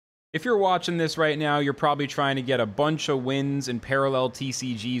If you're watching this right now, you're probably trying to get a bunch of wins in parallel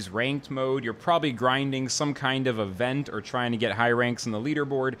TCG's ranked mode. You're probably grinding some kind of event or trying to get high ranks in the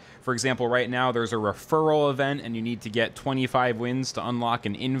leaderboard. For example, right now there's a referral event and you need to get 25 wins to unlock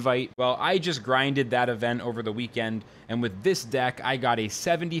an invite. Well, I just grinded that event over the weekend, and with this deck, I got a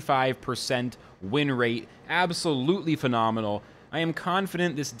 75% win rate. Absolutely phenomenal. I am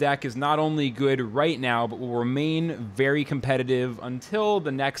confident this deck is not only good right now, but will remain very competitive until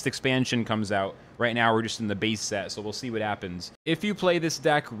the next expansion comes out. Right now, we're just in the base set, so we'll see what happens. If you play this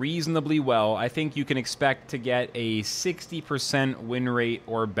deck reasonably well, I think you can expect to get a 60% win rate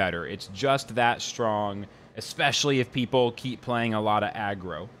or better. It's just that strong, especially if people keep playing a lot of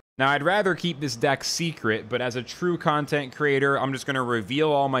aggro. Now, I'd rather keep this deck secret, but as a true content creator, I'm just going to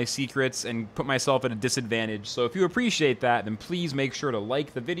reveal all my secrets and put myself at a disadvantage. So if you appreciate that, then please make sure to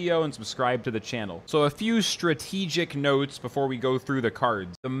like the video and subscribe to the channel. So a few strategic notes before we go through the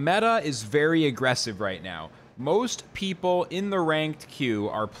cards. The meta is very aggressive right now. Most people in the ranked queue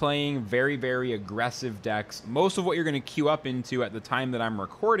are playing very, very aggressive decks. Most of what you're going to queue up into at the time that I'm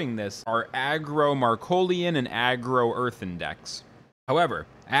recording this are aggro Markolian and aggro Earthen decks. However,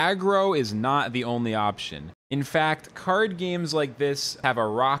 aggro is not the only option. In fact, card games like this have a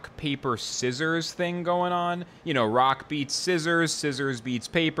rock, paper, scissors thing going on. You know, rock beats scissors, scissors beats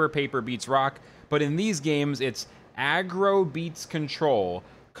paper, paper beats rock. But in these games, it's aggro beats control,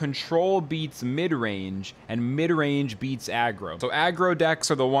 control beats mid-range, and mid-range beats aggro. So aggro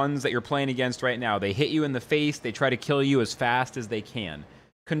decks are the ones that you're playing against right now. They hit you in the face, they try to kill you as fast as they can.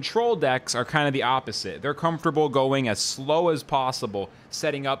 Control decks are kind of the opposite. They're comfortable going as slow as possible,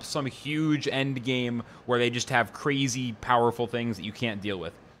 setting up some huge end game where they just have crazy powerful things that you can't deal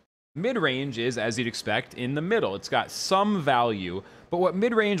with. Mid-range is, as you'd expect, in the middle. It's got some value, but what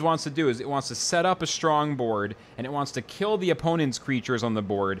mid-range wants to do is it wants to set up a strong board, and it wants to kill the opponent's creatures on the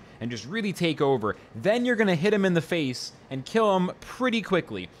board and just really take over. Then you're going to hit him in the face and kill him pretty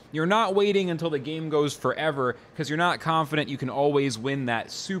quickly. You're not waiting until the game goes forever because you're not confident you can always win that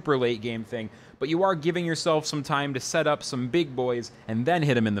super late game thing, but you are giving yourself some time to set up some big boys and then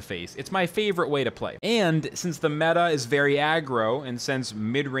hit them in the face. It's my favorite way to play. And since the meta is very aggro, and since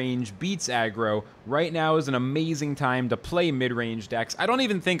mid-range beats aggro, right now is an amazing time to play mid-range decks. I don't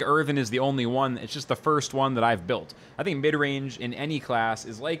even think Earthen is the only one, it's just the first one that I've built. I think mid-range in any class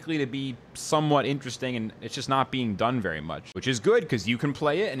is likely to be somewhat interesting, and it's just not being done very much, which is good because you can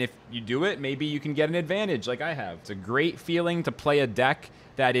play it, and if you do it, maybe you can get an advantage like I have. It's a great feeling to play a deck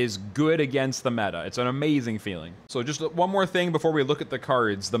that is good against the meta. It's an amazing feeling. So just one more thing before we look at the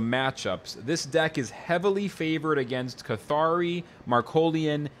cards, the matchups. This deck is heavily favored against Cathari,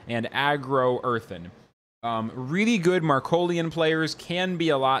 Markolian, and aggro Earthen. Really good Markolian players can be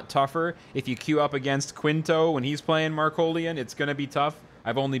a lot tougher. If you queue up against Quinto when he's playing Markolian, it's going to be tough.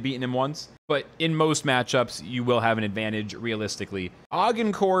 I've only beaten him once, but in most matchups, you will have an advantage realistically.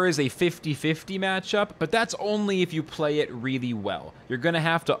 Core is a 50-50 matchup, but that's only if you play it really well. You're going to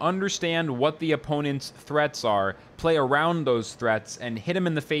have to understand what the opponent's threats are, play around those threats, and hit them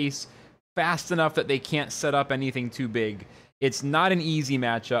in the face fast enough that they can't set up anything too big. It's not an easy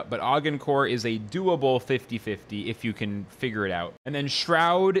matchup, but Core is a doable 50-50 if you can figure it out. And then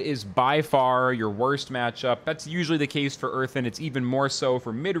Shroud is by far your worst matchup. That's usually the case for Earthen. It's even more so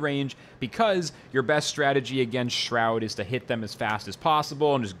for mid-range because your best strategy against Shroud is to hit them as fast as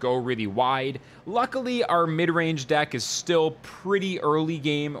possible and just go really wide. Luckily, our mid-range deck is still pretty early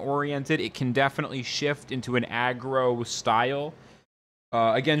game oriented. It can definitely shift into an aggro style.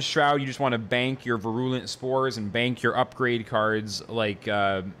 Against Shroud, you just want to bank your Virulent Spores and bank your upgrade cards like,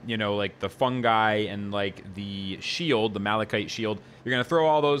 you know, like the Fungi and like the Shield, the Malachite Shield. You're going to throw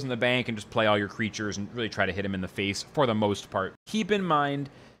all those in the bank and just play all your creatures and really try to hit them in the face for the most part. Keep in mind,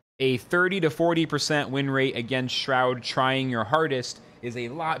 a 30 to 40% win rate against Shroud trying your hardest is a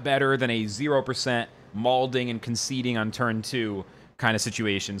lot better than a 0% maulding and conceding on turn 2 kind of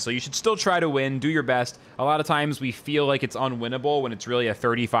situation. So you should still try to win, do your best. A lot of times we feel like it's unwinnable when it's really a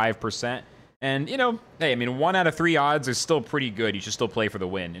 35%. And, you know, hey, I mean, 1 out of 3 odds is still pretty good. You should still play for the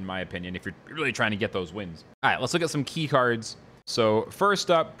win, in my opinion, if you're really trying to get those wins. All right, let's look at some key cards. So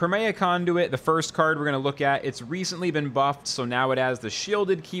first up, Permea Conduit, the first card we're going to look at. It's recently been buffed, so now it has the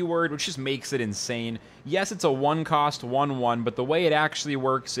shielded keyword, which just makes it insane. Yes, it's a 1-cost 1/1, but the way it actually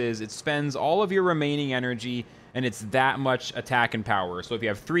works is it spends all of your remaining energy, and it's that much attack and power. So if you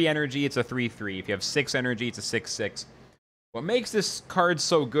have 3 energy, it's a 3/3. If you have 6 energy, it's a 6/6. What makes this card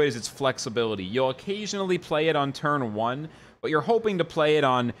so good is its flexibility. You'll occasionally play it on turn 1, but you're hoping to play it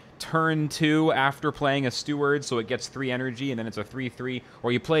on turn 2 after playing a Steward, so it gets 3 energy, and then it's a 3/3.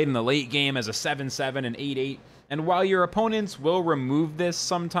 Or you play it in the late game as a 7/7 and 8/8, And while your opponents will remove this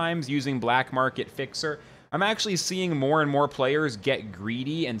sometimes using Black Market Fixer, I'm actually seeing more and more players get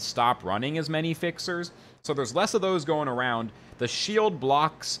greedy and stop running as many fixers. So there's less of those going around. The shield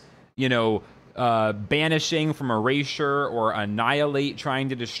blocks, you know, banishing from erasure or annihilate trying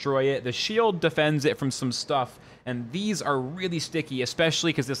to destroy it. The shield defends it from some stuff, and these are really sticky,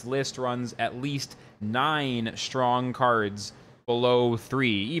 especially because this list runs at least 9 strong cards below 3,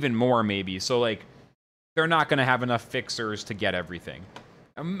 even more maybe. So like, they're not going to have enough fixers to get everything.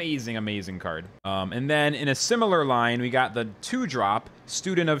 Amazing, amazing card. And then in a similar line, we got the 2-drop,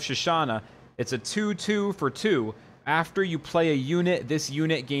 Student of Shoshana. It's a 2/2 for 2. After you play a unit, this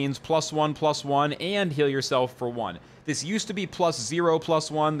unit gains +1/+1 and heal yourself for 1. This used to be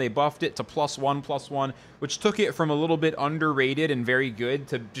 +0/+1. They buffed it to +1/+1, which took it from a little bit underrated and very good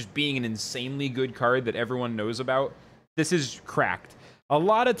to just being an insanely good card that everyone knows about. This is cracked. A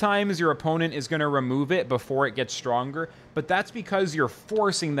lot of times your opponent is going to remove it before it gets stronger, but that's because you're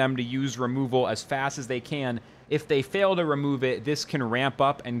forcing them to use removal as fast as they can. If they fail to remove it, this can ramp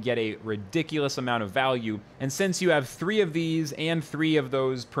up and get a ridiculous amount of value. And since you have 3 of these and 3 of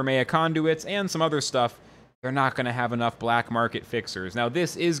those Permea Conduits and some other stuff, they're not going to have enough Black Market Fixers. Now,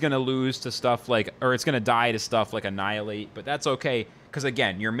 this is going to lose to stuff like, or it's going to die to stuff like Annihilate, but that's okay, because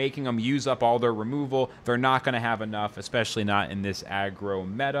again, you're making them use up all their removal. They're not going to have enough, especially not in this aggro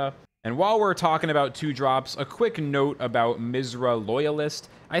meta. And while we're talking about 2-drops, a quick note about Mizra Loyalist.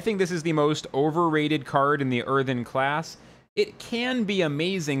 I think this is the most overrated card in the Earthen class. It can be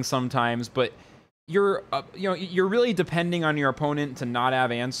amazing sometimes, but you're really depending on your opponent to not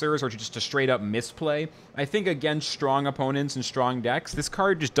have answers or just to straight up misplay. I think against strong opponents and strong decks, this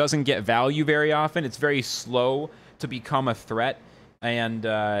card just doesn't get value very often. It's very slow to become a threat, and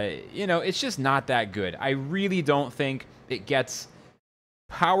it's just not that good. I really don't think it gets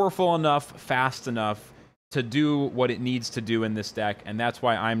powerful enough, fast enough to do what it needs to do in this deck, and that's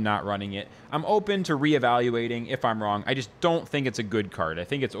why I'm not running it. I'm open to reevaluating if I'm wrong. I just don't think it's a good card. I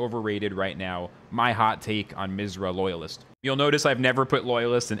think it's overrated right now. My hot take on Mizra Loyalist. You'll notice I've never put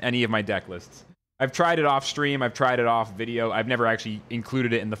Loyalist in any of my deck lists. I've tried it off stream, I've tried it off video, I've never actually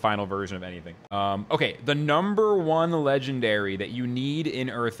included it in the final version of anything. Okay, the #1 legendary that you need in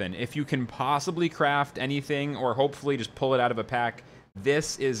Earthen, if you can possibly craft anything or hopefully just pull it out of a pack,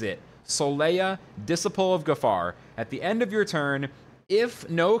 this is it. Solea, Disciple of Gaffar. At the end of your turn, if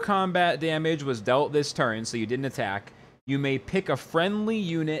no combat damage was dealt this turn, so you didn't attack, you may pick a friendly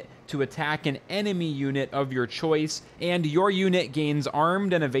unit to attack an enemy unit of your choice, and your unit gains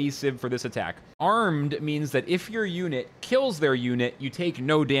armed and evasive for this attack. Armed means that if your unit kills their unit, you take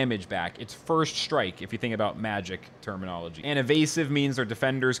no damage back. It's first strike, if you think about magic terminology. And evasive means their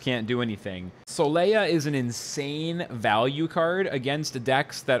defenders can't do anything. Solea is an insane value card against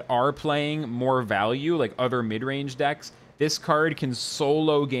decks that are playing more value, like other mid-range decks. This card can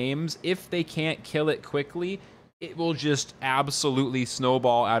solo games. If they can't kill it quickly, it will just absolutely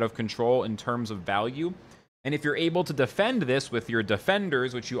snowball out of control in terms of value. And if you're able to defend this with your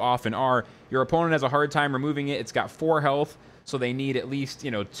defenders, which you often are, your opponent has a hard time removing it. It's got 4 health, so they need at least, 2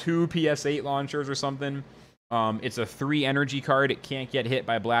 PS8 launchers or something. It's a 3 energy card. It can't get hit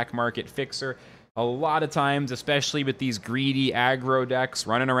by Black Market Fixer. A lot of times, especially with these greedy aggro decks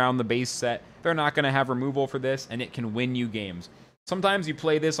running around the base set, they're not going to have removal for this, and it can win you games. Sometimes you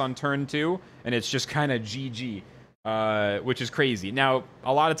play this on turn 2, and it's just kind of GG, which is crazy. Now,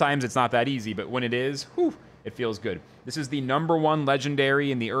 a lot of times it's not that easy, but when it is, whew, it feels good. This is the #1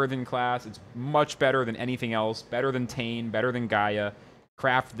 legendary in the Earthen class. It's much better than anything else, better than Tane, better than Gaia.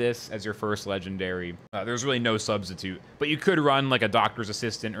 Craft this as your first legendary. There's really no substitute, but you could run like a doctor's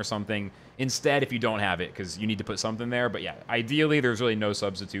assistant or something instead if you don't have it, because you need to put something there. But yeah, ideally, there's really no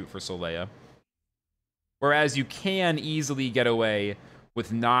substitute for Solea. Whereas you can easily get away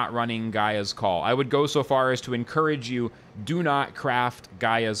with not running Gaia's Call. I would go so far as to encourage you, do not craft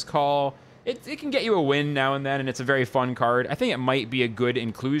Gaia's Call. It can get you a win now and then, and it's a very fun card. I think it might be a good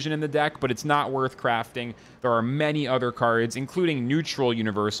inclusion in the deck, but it's not worth crafting. There are many other cards, including neutral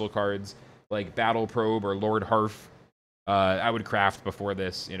universal cards, like Battle Probe or Lord Harf. I would craft before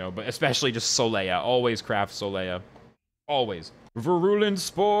this, but especially just Solea. Always craft Solea. Always. Virulent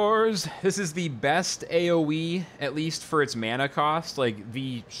Spores. This is the best AoE, at least for its mana cost. Like,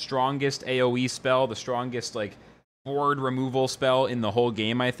 the strongest AoE spell, the strongest, board removal spell in the whole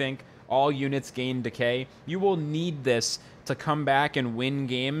game, I think. All units gain decay. You will need this to come back and win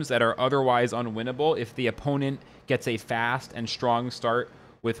games that are otherwise unwinnable if the opponent gets a fast and strong start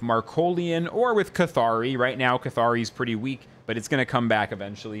with Markolian or with Cathari. Right now, Cathari's pretty weak, but it's going to come back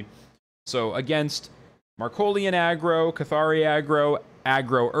eventually. So against Markolian aggro, Cathari aggro,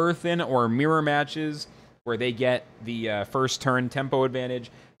 aggro Earthen, or mirror matches, where they get the first turn tempo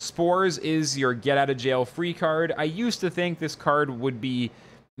advantage. Spores is your get out of jail free card. I used to think this card would be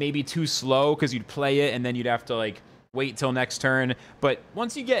maybe too slow because you'd play it and then you'd have to like wait till next turn. But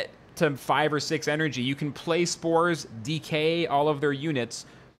once you get to 5 or 6 energy, you can play Spores, decay all of their units,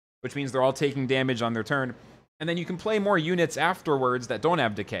 which means they're all taking damage on their turn. And then you can play more units afterwards that don't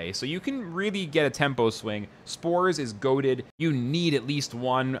have decay. So you can really get a tempo swing. Spores is goated. You need at least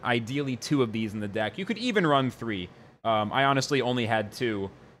 1, ideally 2 of these in the deck. You could even run 3. I honestly only had 2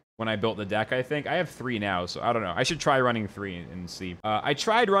 when I built the deck, I think. I have 3 now, so I don't know. I should try running 3 and see. I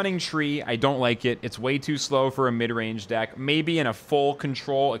tried running Tree. I don't like it. It's way too slow for a mid-range deck. Maybe in a full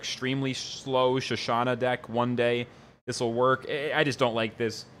control, extremely slow Shoshana deck one day, this will work. I just don't like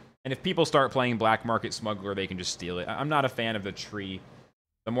this. And if people start playing Black Market Smuggler, they can just steal it. I'm not a fan of the Tree.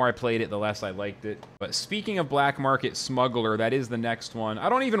 The more I played it, the less I liked it. But speaking of Black Market Smuggler, that is the next one. I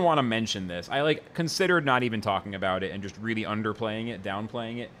don't even want to mention this. I considered not even talking about it and just really underplaying it,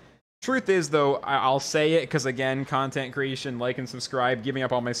 downplaying it. Truth is, though, I'll say it because, again, content creation, like and subscribe, giving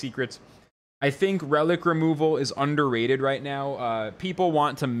up all my secrets. I think relic removal is underrated right now. People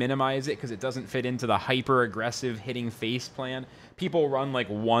want to minimize it because it doesn't fit into the hyper-aggressive hitting face plan. People run like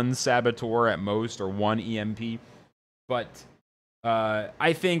 1 Saboteur at most or 1 EMP. But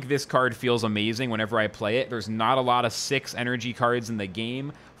I think this card feels amazing whenever I play it. There's not a lot of 6 energy cards in the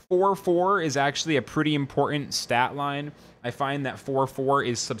game. 4/4 is actually a pretty important stat line. I find that 4/4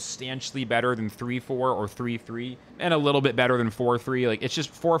 is substantially better than 3/4 or 3/3, and a little bit better than 4/3. Like, it's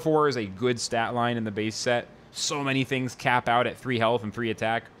just 4/4 is a good stat line in the base set. So many things cap out at 3 health and 3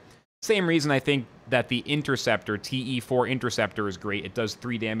 attack. Same reason I think that the Interceptor, TE4 Interceptor, is great. It does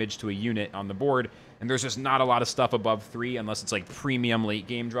 3 damage to a unit on the board, and there's just not a lot of stuff above 3 unless it's like premium late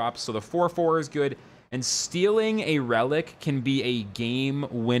game drops. So the 4/4 is good, and stealing a relic can be a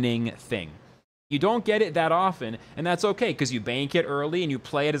game-winning thing. You don't get it that often, and that's okay, because you bank it early and you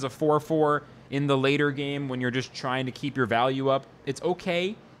play it as a 4/4 in the later game when you're just trying to keep your value up. It's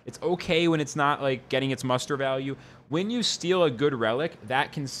okay. It's okay when it's not like getting its muster value. When you steal a good relic,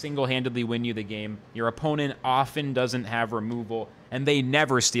 that can single-handedly win you the game. Your opponent often doesn't have removal, and they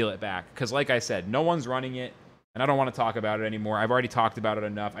never steal it back, because like I said, no one's running it, and I don't want to talk about it anymore. I've already talked about it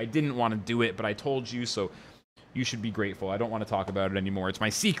enough. I didn't want to do it, but I told you, so you should be grateful. I don't want to talk about it anymore. It's my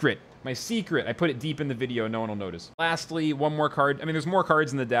secret. My secret. I put it deep in the video. No one will notice. Lastly, one more card. I mean, there's more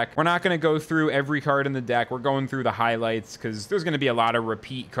cards in the deck. We're not going to go through every card in the deck. We're going through the highlights because there's going to be a lot of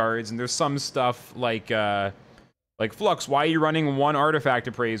repeat cards, and there's some stuff like Flux. Why are you running 1 Artifact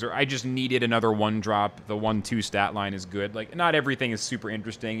Appraiser? I just needed another 1-drop. The 1/2 stat line is good. Like, not everything is super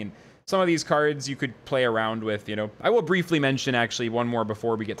interesting, and some of these cards you could play around with, you know. I will briefly mention, actually, one more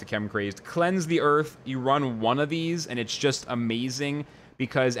before we get to Chem Crazed. Cleanse the Earth. You run 1 of these, and it's just amazing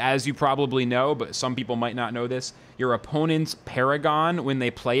because, as you probably know, but some people might not know this, your opponent's Paragon, when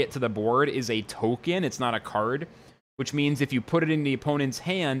they play it to the board, is a token. It's not a card, which means if you put it in the opponent's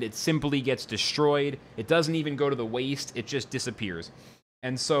hand, it simply gets destroyed. It doesn't even go to the waste. It just disappears.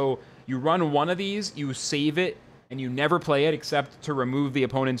 And so you run 1 of these, you save it, and you never play it except to remove the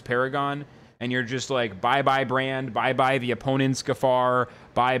opponent's Paragon, and you're just like, bye-bye Brand, bye-bye the opponent's Gaffar,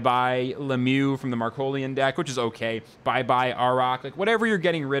 bye-bye Lemieux from the Markolian deck, which is okay, bye-bye Arak, like whatever you're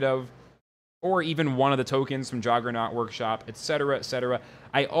getting rid of, or even 1 of the tokens from Juggernaut Workshop, etc., etc.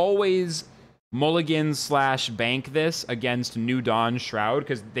 I always mulligan/bank this against New Dawn Shroud,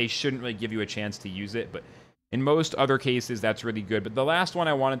 because they shouldn't really give you a chance to use it, but in most other cases, that's really good. But the last one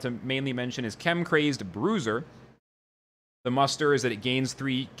I wanted to mainly mention is Chem Crazed Bruiser. The muster is that it gains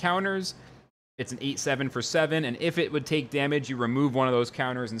 3 counters. It's an 8/7 for 7, and if it would take damage, you remove 1 of those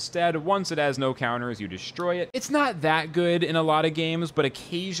counters instead. Once it has no counters, you destroy it. It's not that good in a lot of games, but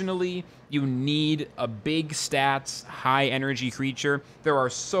occasionally you need a big stats, high energy creature. There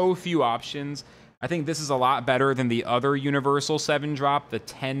are so few options. I think this is a lot better than the other Universal 7-drop, the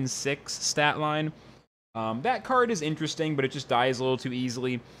 10/6 stat line. That card is interesting, but it just dies a little too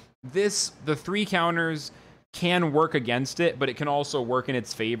easily. The 3 counters can work against it, but it can also work in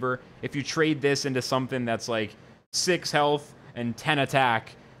its favor. If you trade this into something that's like 6 health and 10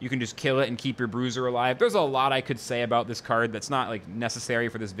 attack, you can just kill it and keep your Bruiser alive. There's a lot I could say about this card that's not like necessary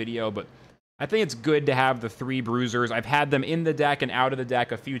for this video, but I think it's good to have the 3 Bruisers. I've had them in the deck and out of the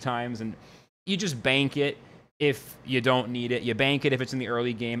deck a few times, and you just bank it if you don't need it. You bank it if it's in the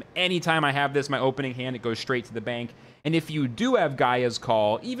early game. Anytime I have this, my opening hand, it goes straight to the bank. And if you do have Gaia's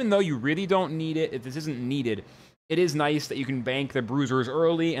Call, even though you really don't need it, if this isn't needed, it is nice that you can bank the Bruisers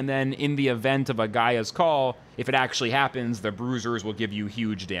early, and then in the event of a Gaia's Call, if it actually happens, the Bruisers will give you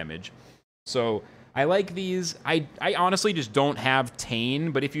huge damage. So I like these. I honestly just don't have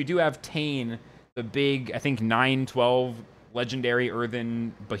Tain, but if you do have Tain, the big, I think 9/12 legendary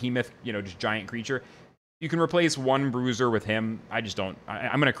Earthen behemoth, you know, just giant creature. You can replace one bruiser with him. I just don't.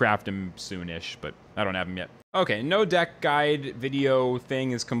 I'm going to craft him soonish, but I don't have him yet. Okay, no deck guide video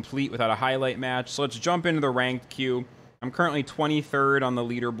thing is complete without a highlight match. So let's jump into the ranked queue. I'm currently 23rd on the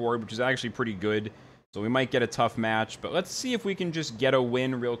leaderboard, which is actually pretty good. So we might get a tough match, but let's see if we can just get a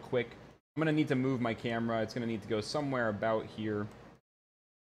win real quick. I'm going to need to move my camera. It's going to need to go somewhere about here.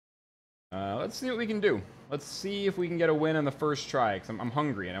 Let's see what we can do. Let's see if we can get a win on the first try, because I'm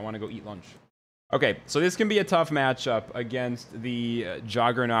hungry and I want to go eat lunch. Okay, so this can be a tough matchup against the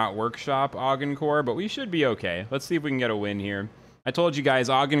Juggernaut Workshop Augencore, but we should be okay. Let's see if we can get a win here. I told you guys,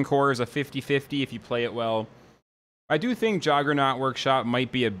 Augencore is a 50-50 if you play it well. I do think Juggernaut Workshop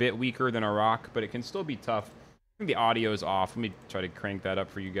might be a bit weaker than a rock, but it can still be tough. I think the audio is off. Let me try to crank that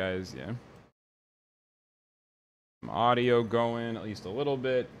up for you guys. Yeah. Some audio going, at least a little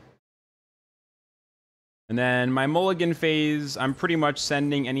bit. And then my mulligan phase, I'm pretty much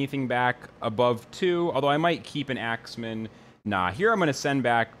sending anything back above 2, although I might keep an Axeman. Nah, here I'm going to send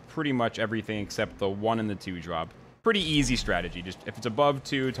back pretty much everything except the 1 and the 2 drop. Pretty easy strategy. Just if it's above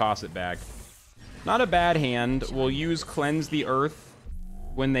 2, toss it back. Not a bad hand. We'll use Cleanse the Earth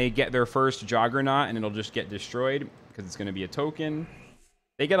when they get their first Juggernaut, and it'll just get destroyed because it's going to be a token.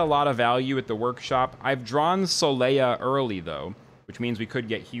 They get a lot of value at the workshop. I've drawn Solea early, though, which means we could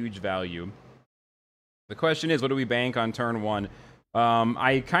get huge value. The question is, what do we bank on turn 1?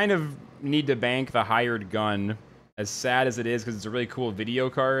 I kind of need to bank the Hired Gun, as sad as it is, because it's a really cool video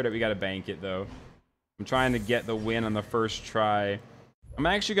card. We got to bank it, though. I'm trying to get the win on the first try. I'm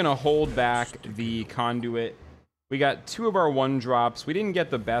actually going to hold back the Conduit. We got 2 of our 1-drops. We didn't get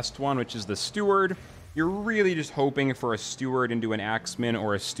the best one, which is the Steward. You're really just hoping for a Steward into an Axeman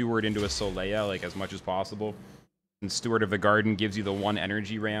or a Steward into a Solea, like, as much as possible. And Steward of the Garden gives you the 1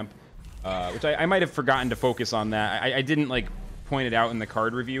 energy ramp. Which I might have forgotten to focus on that. I didn't, like, point it out in the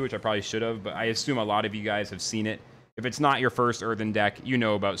card review, which I probably should have, but I assume a lot of you guys have seen it. If it's not your first Earthen deck, you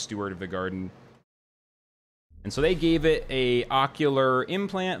know about Steward of the Garden. And so they gave it a Ocular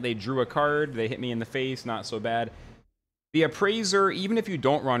Implant. They drew a card. They hit me in the face. Not so bad. The Appraiser, even if you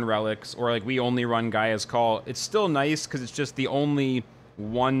don't run Relics, or, like, we only run Gaia's Call, it's still nice because it's just the only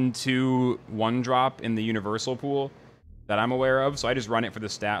 1/2 1-drop in the Universal pool that I'm aware of, so I just run it for the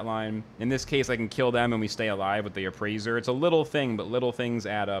stat line. In this case, I can kill them and we stay alive with the Appraiser. It's a little thing, but little things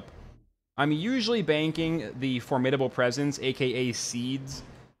add up. I'm usually banking the Formidable Presence, aka Seeds.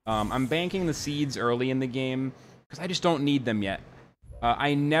 I'm banking the Seeds early in the game, because I just don't need them yet.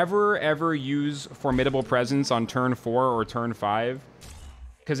 I never, ever use Formidable Presence on turn 4 or turn 5,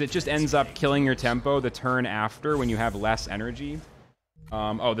 because it just ends up killing your tempo the turn after when you have less energy.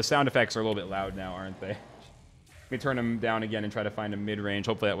 Oh, the sound effects are a little bit loud now, aren't they? Let me turn them down again and try to find a mid-range.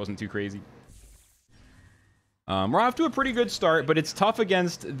 Hopefully that wasn't too crazy. We're off to a pretty good start, but it's tough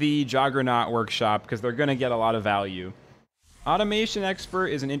against the Juggernaut Workshop because they're going to get a lot of value. Automation Expert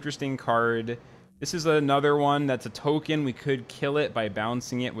is an interesting card. This is another one that's a token. We could kill it by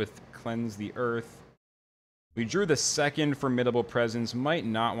bouncing it with Cleanse the Earth. We drew the second Formidable Presence. Might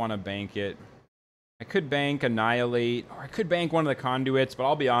not want to bank it. I could bank Annihilate, or I could bank one of the Conduits, but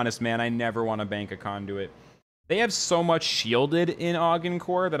I'll be honest, man, I never want to bank a Conduit. They have so much shielded in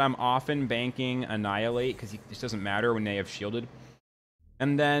Augencore that I'm often banking Annihilate, because it just doesn't matter when they have shielded.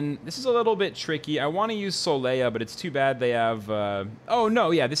 And then, this is a little bit tricky. I want to use Solea, but it's too bad they have... Oh,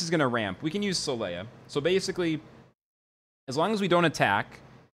 no, yeah, this is going to ramp. We can use Solea. So basically, as long as we don't attack,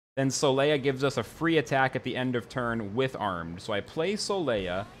 then Solea gives us a free attack at the end of turn with Armed. So I play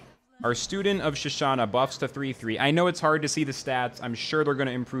Solea. Our Student of Shoshana buffs to 3/3. I know it's hard to see the stats. I'm sure they're going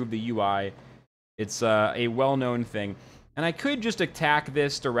to improve the UI. It's a well-known thing. And I could just attack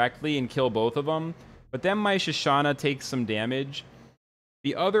this directly and kill both of them, but then my Shoshana takes some damage.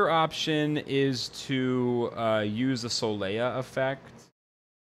 The other option is to use the Solea effect.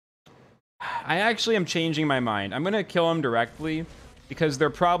 I actually am changing my mind. I'm going to kill them directly, because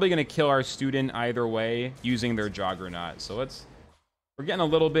they're probably going to kill our Student either way using their Juggernaut. So we're getting a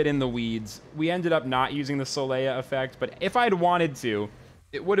little bit in the weeds. We ended up not using the Solea effect, but if I'd wanted to,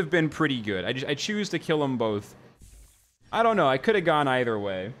 it would have been pretty good. I choose to kill them both. I don't know. I could have gone either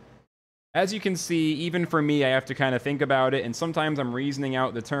way. As you can see, even for me, I have to kind of think about it, and sometimes I'm reasoning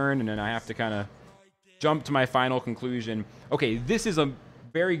out the turn, and then I have to kind of jump to my final conclusion. Okay, this is a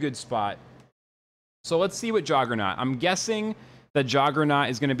very good spot. So let's see what Juggernaut. I'm guessing that Juggernaut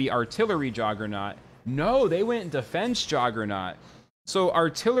is going to be Artillery Juggernaut. No, they went Defense Juggernaut. So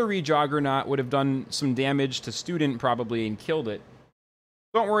Artillery Juggernaut would have done some damage to Student probably and killed it.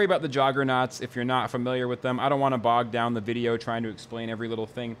 Don't worry about the Juggernauts if you're not familiar with them. I don't want to bog down the video trying to explain every little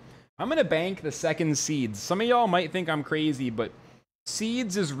thing. I'm going to bank the second Seeds. Some of y'all might think I'm crazy, but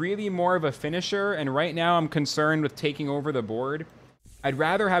Seeds is really more of a finisher, and right now I'm concerned with taking over the board. I'd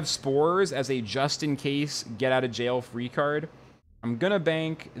rather have Spores as a just-in-case get-out-of-jail-free card. I'm going to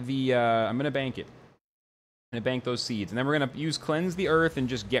bank the... I'm going to bank it. I'm going to bank those Seeds. And then we're going to use Cleanse the Earth and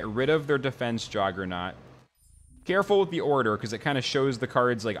just get rid of their defense Juggernaut. Careful with the order, because it kind of shows the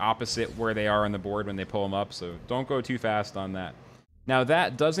cards like opposite where they are on the board when they pull them up, so don't go too fast on that. Now,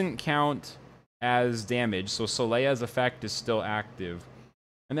 that doesn't count as damage, so Solea's effect is still active.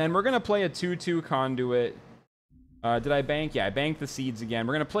 And then we're going to play a 2-2 Conduit. Did I bank? Yeah, I banked the Seeds again.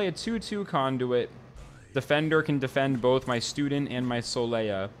 We're going to play a 2-2 Conduit. Defender can defend both my Student and my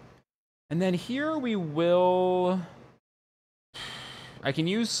Solea. And then here we will... I can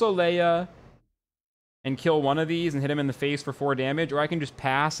use Solea and kill one of these and hit him in the face for 4 damage, or I can just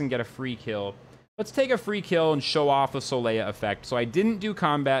pass and get a free kill. Let's take a free kill and show off the Solea effect. So I didn't do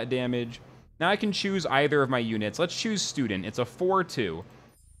combat damage. Now I can choose either of my units. Let's choose Student. It's a 4-2.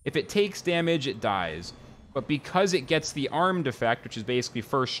 If it takes damage, it dies. But because it gets the armed effect, which is basically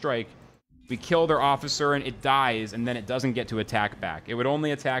first strike, we kill their officer and it dies, and then it doesn't get to attack back. It would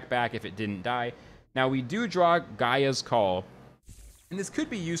only attack back if it didn't die. Now we do draw Gaia's Call, and this could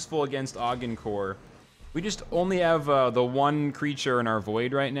be useful against Augencore. We just only have the one creature in our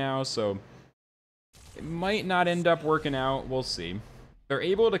Void right now, so it might not end up working out. We'll see. They're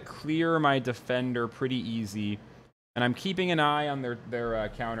able to clear my Defender pretty easy, and I'm keeping an eye on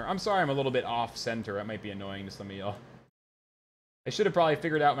their counter. I'm sorry I'm a little bit off-center. That might be annoying to some of y'all. I should have probably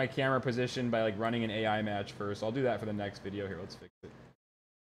figured out my camera position by like running an AI match first. I'll do that for the next video. Here, let's fix it.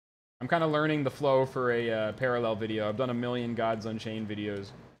 I'm kind of learning the flow for a parallel video. I've done a million Gods Unchained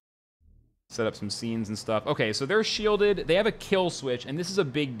videos. Set up some scenes and stuff. Okay, so they're shielded. They have a kill switch, and this is a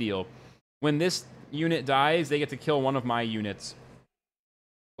big deal. When this unit dies, they get to kill one of my units.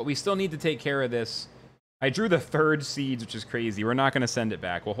 But we still need to take care of this. I drew the third Seeds, which is crazy. We're not going to send it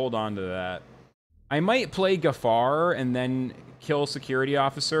back. We'll hold on to that. I might play Gaffar and then kill Security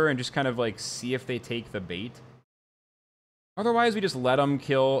Officer and just kind of like see if they take the bait. Otherwise, we just let them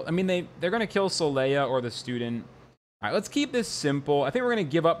kill. I mean, they're going to kill Solea or the Student. All right, let's keep this simple. I think we're going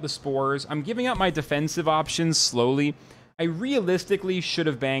to give up the Spores. I'm giving up my defensive options slowly. I realistically should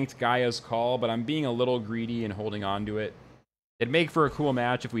have banked Gaia's Call, but I'm being a little greedy and holding on to it. It'd make for a cool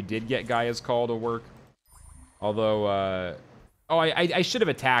match if we did get Gaia's Call to work. Although, oh, I should have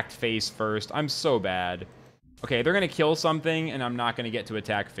attacked face first. I'm so bad. Okay, they're going to kill something, and I'm not going to get to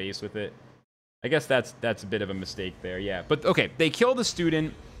attack face with it. I guess that's a bit of a mistake there, yeah. But, okay, they kill the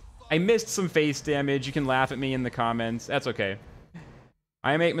Student. I missed some face damage. You can laugh at me in the comments. That's okay.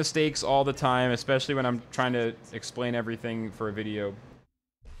 I make mistakes all the time, especially when I'm trying to explain everything for a video.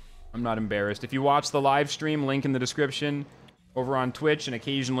 I'm not embarrassed. If you watch the live stream, link in the description, over on Twitch and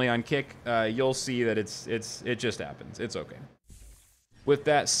occasionally on Kick, you'll see that it just happens. It's okay. With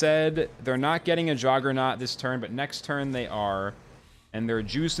that said, they're not getting a Juggernaut this turn, but next turn they are. And they're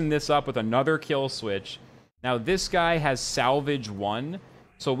juicing this up with another kill switch. Now, this guy has Salvage 1,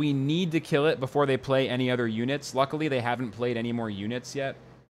 so we need to kill it before they play any other units. Luckily, they haven't played any more units yet.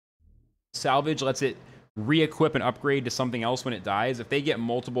 Salvage lets it re-equip and upgrade to something else when it dies. If they get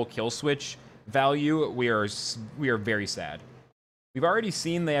multiple kill switch value, we are very sad. We've already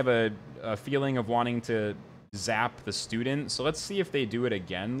seen they have a feeling of wanting to zap the Student, so let's see if they do it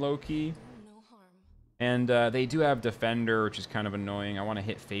again, low-key. No harm. And they do have Defender, which is kind of annoying. I want to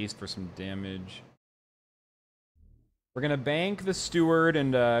hit face for some damage. We're going to bank the Steward,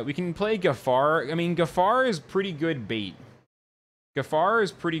 and we can play Gaffar. I mean, Gaffar is pretty good bait. Gaffar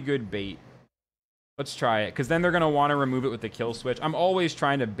is pretty good bait. Let's try it, because then they're going to want to remove it with the kill switch. I'm always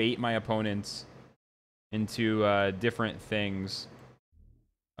trying to bait my opponents into different things.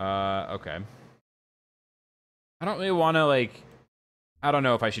 Okay. I don't really want to, like... I don't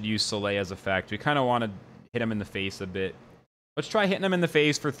know if I should use Solea's effect. We kind of want to hit him in the face a bit. Let's try hitting him in the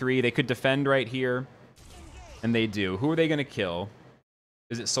face for 3. They could defend right here. And they do. Who are they going to kill?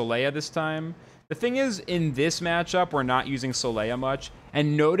 Is it Solea this time? The thing is, in this matchup, we're not using Solea much.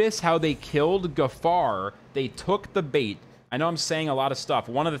 And notice how they killed Gaffar. They took the bait. I know I'm saying a lot of stuff.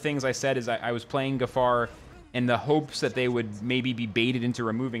 One of the things I said is I was playing Gaffar in the hopes that they would maybe be baited into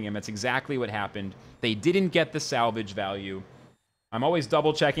removing him. That's exactly what happened. They didn't get the salvage value. I'm always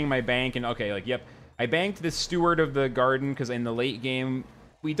double-checking my bank, and okay, like, yep. I banked the Steward of the Garden, because in the late game,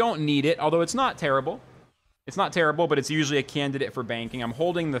 we don't need it, although it's not terrible. It's not terrible, but it's usually a candidate for banking. I'm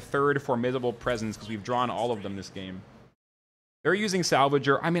holding the third Formidable Presence, because we've drawn all of them this game. They're using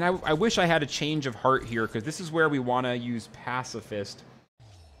Salvager. I mean, I wish I had a Change of Heart here, because this is where we want to use Pacifist.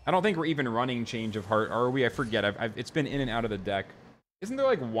 I don't think we're even running Change of Heart, are we? I forget. It's been in and out of the deck. Isn't there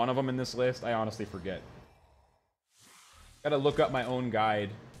like one of them in this list? I honestly forget. Gotta look up my own guide.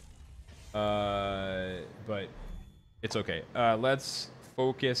 But it's okay. Let's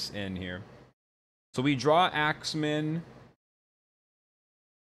focus in here. So we draw Axeman.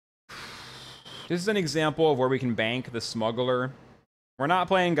 This is an example of where we can bank the Smuggler. We're not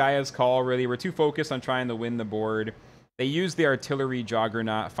playing Gaia's Call, really. We're too focused on trying to win the board. They used the Artillery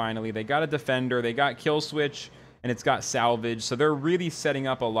Juggernaut, finally. They got a Defender. They got Kill Switch, and it's got Salvage. So they're really setting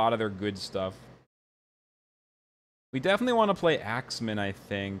up a lot of their good stuff. We definitely want to play Axeman, I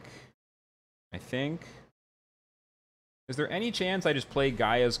think. Is there any chance I just play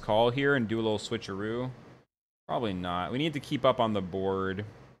Gaia's Call here and do a little switcheroo? Probably not. We need to keep up on the board. What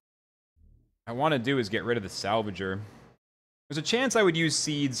I want to do is get rid of the Salvager. There's a chance I would use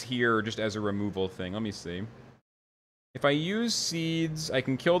Seeds here just as a removal thing. Let me see. If I use Seeds, I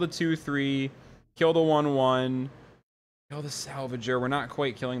can kill the 2/3, kill the 1/1, kill the Salvager. We're not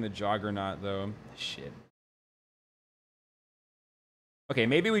quite killing the Juggernaut, though. Shit. Okay,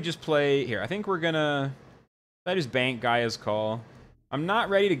 maybe we just play... Here, I think we're gonna... I just bank Gaia's Call. I'm not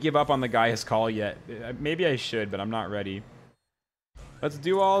ready to give up on the Gaia's Call yet. Maybe I should, but I'm not ready. Let's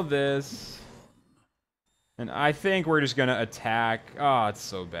do all this. And I think we're just gonna attack. Oh, it's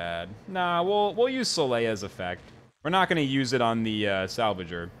so bad. Nah, we'll use Soleil's effect. We're not gonna use it on the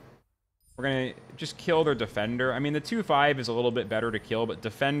Salvager. We're gonna just kill their Defender. I mean, the 2/5 is a little bit better to kill, but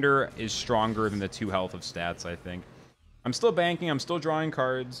Defender is stronger than the 2 health of stats, I think. I'm still banking. I'm still drawing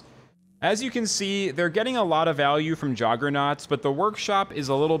cards. As you can see, they're getting a lot of value from Juggernauts, but the Workshop is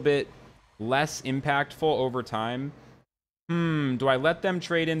a little bit less impactful over time. Do I let them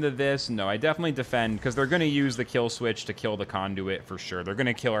trade into this? No, I definitely defend, because they're going to use the Kill Switch to kill the Conduit for sure. They're going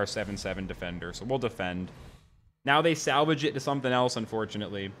to kill our 7/7 Defender, so we'll defend. Now they salvage it to something else,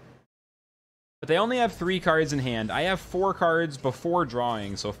 unfortunately. But they only have 3 cards in hand. I have 4 cards before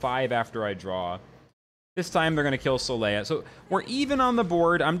drawing, so 5 after I draw. This time they're going to kill Soleil. So we're even on the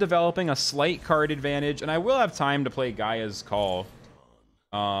board. I'm developing a slight card advantage, and I will have time to play Gaia's Call.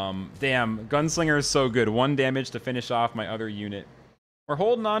 Damn, Gunslinger is so good. 1 damage to finish off my other unit. We're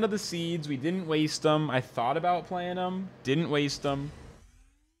holding on to the Seeds. We didn't waste them. I thought about playing them. Didn't waste them.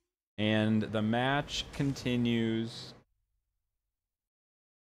 And the match continues.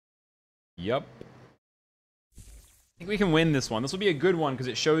 Yep. I think we can win this one. This will be a good one because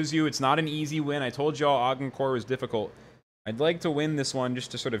it shows you it's not an easy win. I told y'all Agincourt was difficult. I'd like to win this one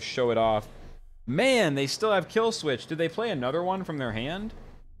just to sort of show it off. Man, they still have Kill Switch. Did they play another one from their hand?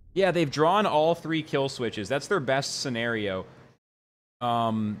 Yeah, they've drawn all 3 Kill Switches. That's their best scenario.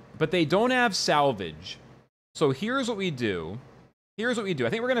 But they don't have Salvage. So here's what we do. I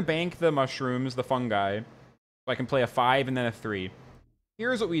think we're going to bank the mushrooms, the fungi. So I can play a 5 and then a 3.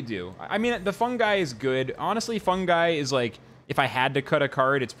 Here's what we do. I mean, the fungi is good. Honestly, fungi is like, if I had to cut a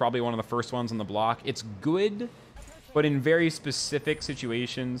card, it's probably one of the first ones on the block. It's good, but in very specific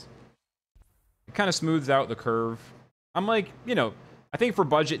situations, it kind of smooths out the curve. I'm like, you know, I think for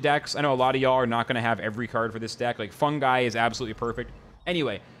budget decks, I know a lot of y'all are not going to have every card for this deck. Like, fungi is absolutely perfect.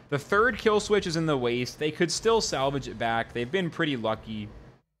 Anyway, the 3rd Kill Switch is in the waste. They could still salvage it back. They've been pretty lucky.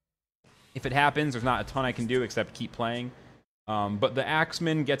 If it happens, there's not a ton I can do except keep playing. But the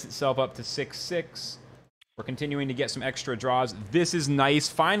Axeman gets itself up to 6/6. We're continuing to get some extra draws. This is nice.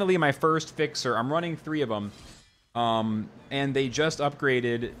 Finally, my first fixer. I'm running 3 of them. And they just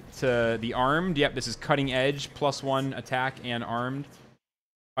upgraded to the Armed. Yep, this is Cutting Edge, +1 attack and Armed.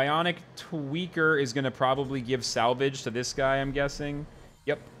 Bionic Tweaker is going to probably give Salvage to this guy, I'm guessing.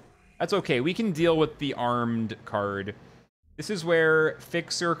 Yep. That's okay. We can deal with the Armed card. This is where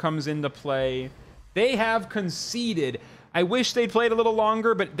Fixer comes into play. They have conceded. I wish they'd played a little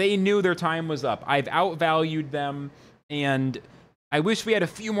longer, but they knew their time was up. I've outvalued them, and I wish we had a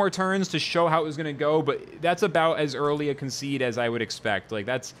few more turns to show how it was going to go, but that's about as early a concede as I would expect. Like,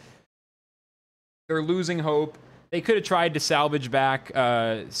 that's... They're losing hope. They could have tried to salvage back,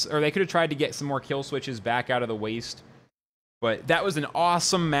 or they could have tried to get some more Kill Switches back out of the waste. But that was an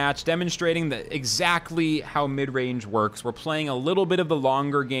awesome match, demonstrating that exactly how mid-range works. We're playing a little bit of the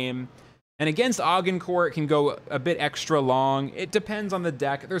longer game. And against Agincourt, it can go a bit extra long. It depends on the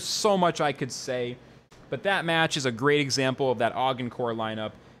deck. There's so much I could say. But that match is a great example of that Agincourt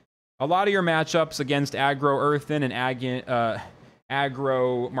lineup. A lot of your matchups against aggro Earthen and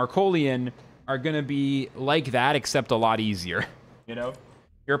aggro Markolian are going to be like that, except a lot easier. You know?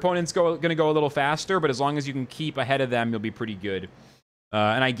 Your opponent's going to go a little faster, but as long as you can keep ahead of them, you'll be pretty good.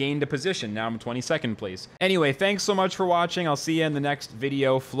 And I gained a position. Now I'm 22nd place. Anyway, thanks so much for watching. I'll see you in the next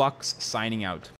video. Flux signing out.